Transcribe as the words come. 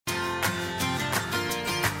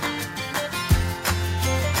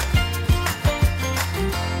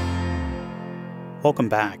Welcome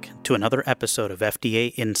back to another episode of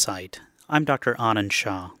FDA Insight. I'm Dr. Anand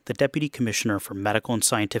Shah, the Deputy Commissioner for Medical and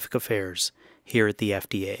Scientific Affairs here at the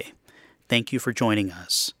FDA. Thank you for joining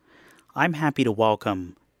us. I'm happy to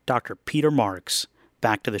welcome Dr. Peter Marks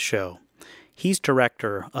back to the show. He's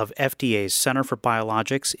Director of FDA's Center for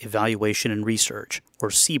Biologics Evaluation and Research, or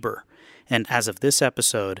CBER, and as of this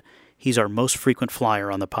episode, he's our most frequent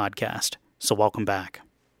flyer on the podcast. So welcome back.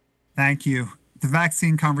 Thank you. The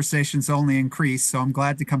vaccine conversation's only increased, so I'm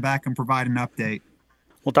glad to come back and provide an update.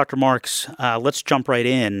 Well, Dr. Marks, let's jump right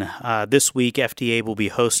in. This week, FDA will be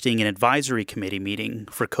hosting an advisory committee meeting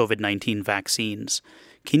for COVID-19 vaccines.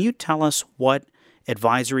 Can you tell us what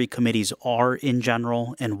advisory committees are in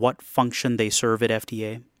general and what function they serve at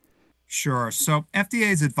FDA? Sure. So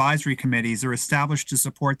FDA's advisory committees are established to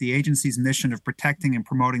support the agency's mission of protecting and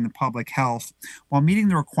promoting the public health while meeting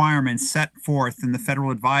the requirements set forth in the Federal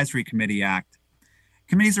Advisory Committee Act.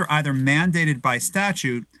 Committees are either mandated by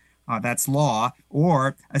statute, that's law,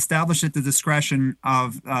 or established at the discretion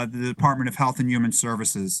of the Department of Health and Human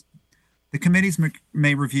Services. The committees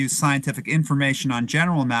may review scientific information on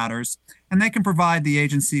general matters, and they can provide the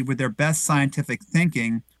agency with their best scientific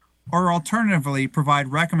thinking, or alternatively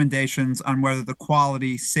provide recommendations on whether the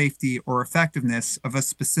quality, safety, or effectiveness of a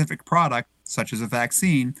specific product, such as a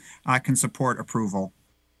vaccine, can support approval.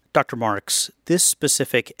 Dr. Marks, this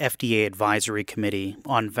specific FDA advisory committee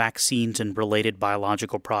on vaccines and related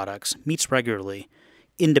biological products meets regularly,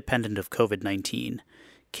 independent of COVID-19.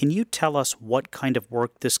 Can you tell us what kind of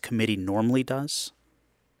work this committee normally does?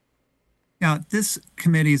 Now, this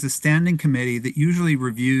committee is a standing committee that usually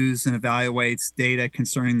reviews and evaluates data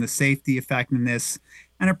concerning the safety, effectiveness,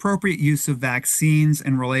 and appropriate use of vaccines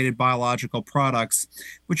and related biological products,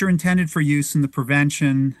 which are intended for use in the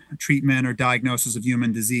prevention, treatment, or diagnosis of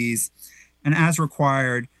human disease. And as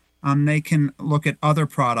required, they can look at other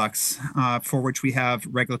products for which we have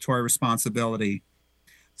regulatory responsibility.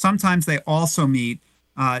 Sometimes they also meet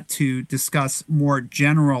to discuss more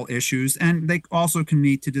general issues, and they also can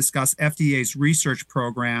meet to discuss FDA's research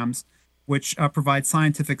programs, which provide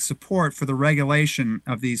scientific support for the regulation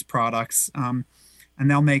of these products, and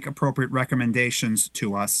they'll make appropriate recommendations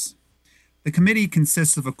to us. The committee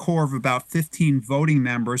consists of a core of about 15 voting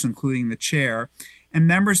members, including the chair, and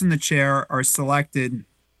members in the chair are selected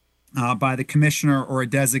by the commissioner or a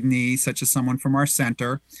designee, such as someone from our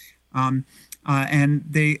center, and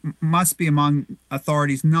they must be among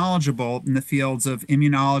authorities knowledgeable in the fields of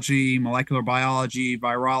immunology, molecular biology,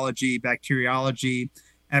 virology, bacteriology,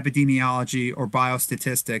 epidemiology, or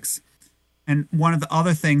biostatistics. And one of the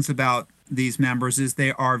other things about these members is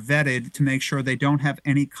they are vetted to make sure they don't have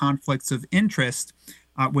any conflicts of interest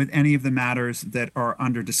with any of the matters that are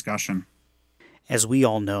under discussion. As we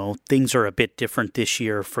all know, things are a bit different this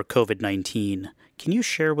year for COVID-19. Can you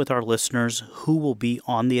share with our listeners who will be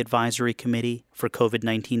on the advisory committee for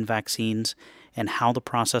COVID-19 vaccines and how the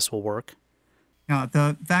process will work?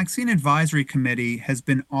 The Vaccine Advisory Committee has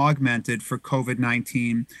been augmented for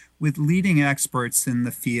COVID-19 with leading experts in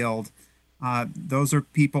the field. Those are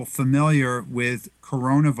people familiar with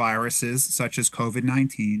coronaviruses, such as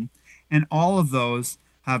COVID-19, and all of those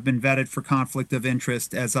have been vetted for conflict of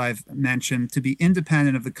interest, as I've mentioned, to be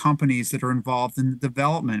independent of the companies that are involved in the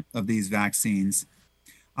development of these vaccines.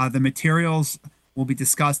 The materials will be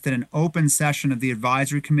discussed at an open session of the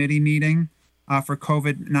advisory committee meeting for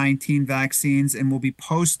COVID-19 vaccines and will be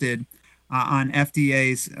posted on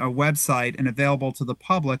FDA's website and available to the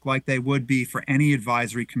public like they would be for any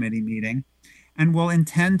advisory committee meeting. And we'll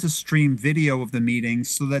intend to stream video of the meetings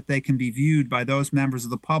so that they can be viewed by those members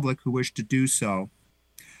of the public who wish to do so.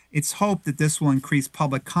 It's hoped that this will increase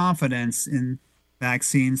public confidence in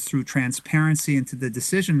vaccines through transparency into the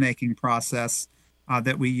decision-making process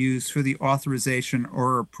that we use for the authorization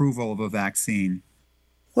or approval of a vaccine.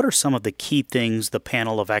 What are some of the key things the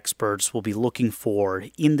panel of experts will be looking for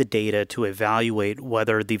in the data to evaluate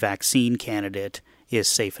whether the vaccine candidate is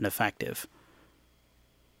safe and effective?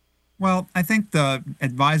 Well, I think the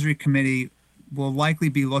advisory committee will likely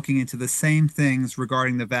be looking into the same things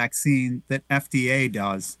regarding the vaccine that FDA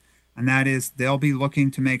does, and that is they'll be looking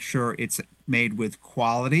to make sure it's made with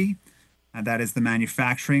quality, and that is the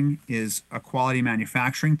manufacturing is a quality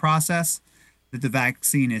manufacturing process, that the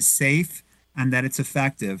vaccine is safe, and that it's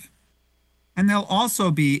effective. And they'll also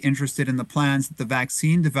be interested in the plans that the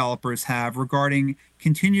vaccine developers have regarding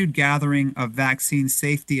continued gathering of vaccine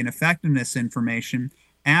safety and effectiveness information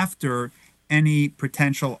after any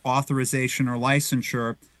potential authorization or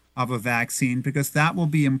licensure of a vaccine, because that will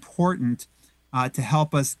be important to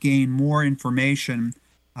help us gain more information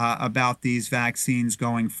about these vaccines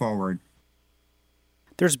going forward.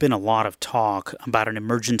 There's been a lot of talk about an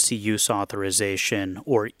emergency use authorization,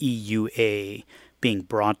 or EUA, being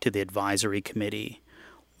brought to the advisory committee.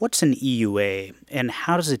 What's an EUA, and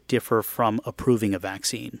how does it differ from approving a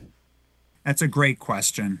vaccine? That's a great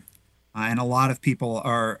question. And a lot of people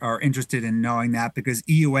are interested in knowing that because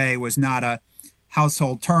EUA was not a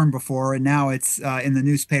household term before, and now it's in the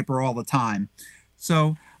newspaper all the time.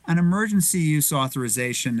 So an emergency use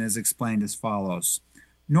authorization is explained as follows.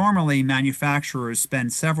 Normally, manufacturers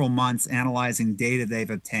spend several months analyzing data they've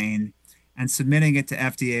obtained and submitting it to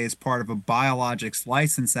FDA as part of a biologics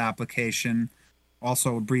license application,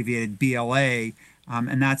 also abbreviated BLA,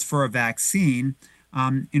 and that's for a vaccine,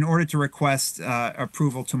 in order to request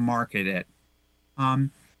approval to market it.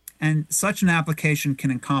 And such an application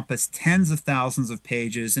can encompass tens of thousands of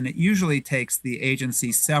pages, and it usually takes the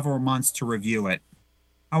agency several months to review it.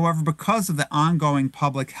 However, because of the ongoing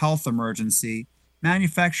public health emergency,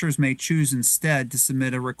 manufacturers may choose instead to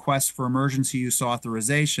submit a request for emergency use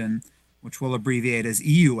authorization, which we'll abbreviate as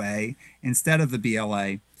EUA, instead of the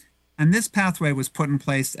BLA. And this pathway was put in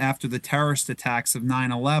place after the terrorist attacks of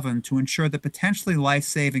 9/11 to ensure that potentially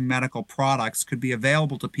life-saving medical products could be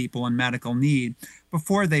available to people in medical need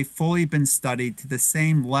before they've fully been studied to the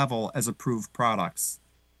same level as approved products.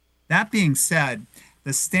 That being said,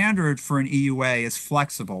 the standard for an EUA is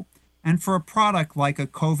flexible, and for a product like a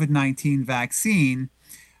COVID-19 vaccine,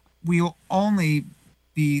 we'll only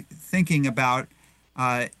be thinking about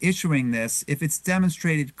issuing this if it's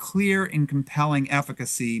demonstrated clear and compelling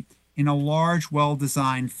efficacy in a large,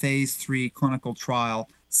 well-designed phase 3 clinical trial,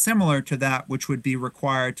 similar to that which would be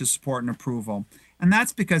required to support an approval. And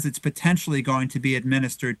that's because it's potentially going to be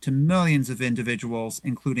administered to millions of individuals,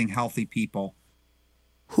 including healthy people.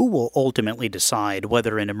 Who will ultimately decide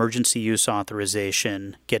whether an emergency use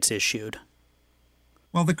authorization gets issued?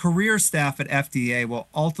 Well, the career staff at FDA will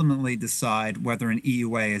ultimately decide whether an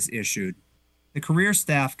EUA is issued. The career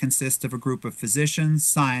staff consists of a group of physicians,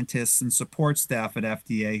 scientists, and support staff at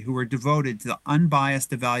FDA who are devoted to the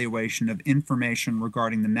unbiased evaluation of information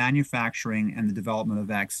regarding the manufacturing and the development of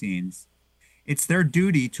vaccines. It's their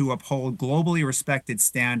duty to uphold globally respected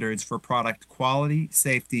standards for product quality,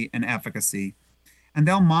 safety, and efficacy. And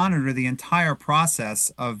they'll monitor the entire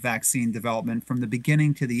process of vaccine development from the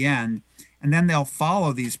beginning to the end, and then they'll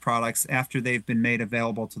follow these products after they've been made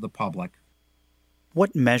available to the public.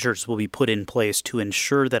 What measures will be put in place to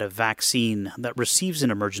ensure that a vaccine that receives an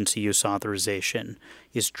emergency use authorization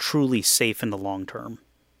is truly safe in the long term?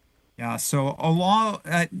 Yeah, so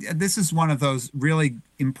this is one of those really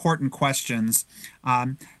important questions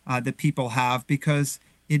that people have, because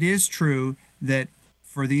it is true that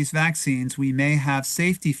for these vaccines, we may have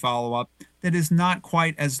safety follow-up that is not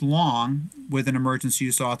quite as long with an emergency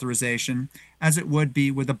use authorization as it would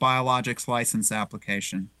be with a biologics license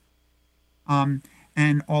application.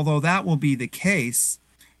 And although that will be the case,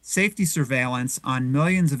 safety surveillance on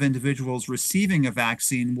millions of individuals receiving a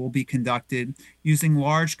vaccine will be conducted using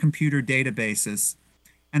large computer databases.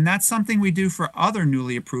 And that's something we do for other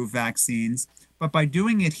newly approved vaccines, but by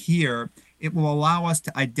doing it here, it will allow us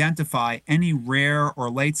to identify any rare or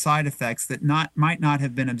late side effects that might not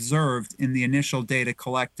have been observed in the initial data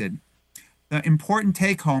collected. The important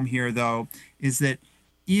take home here, though, is that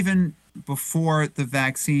even before the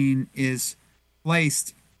vaccine is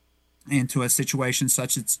placed into a situation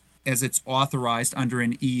such as it's authorized under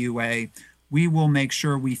an EUA, we will make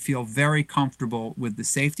sure we feel very comfortable with the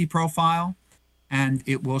safety profile, and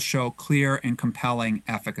it will show clear and compelling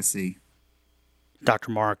efficacy.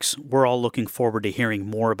 Dr. Marks, we're all looking forward to hearing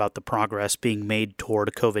more about the progress being made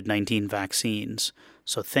toward COVID-19 vaccines,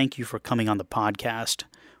 so thank you for coming on the podcast.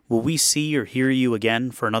 Will we see or hear you again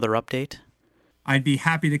for another update? I'd be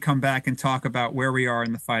happy to come back and talk about where we are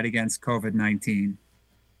in the fight against COVID-19.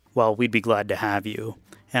 Well, we'd be glad to have you.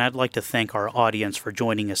 And I'd like to thank our audience for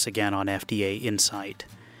joining us again on FDA Insight.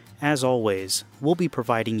 As always, we'll be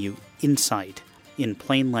providing you insight in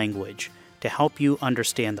plain language to help you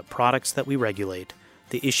understand the products that we regulate,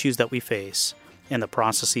 the issues that we face, and the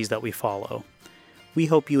processes that we follow. We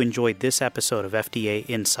hope you enjoyed this episode of FDA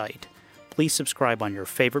Insight. Please subscribe on your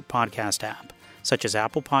favorite podcast app, such as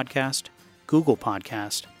Apple Podcast, Google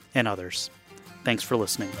Podcast, and others. Thanks for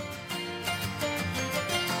listening.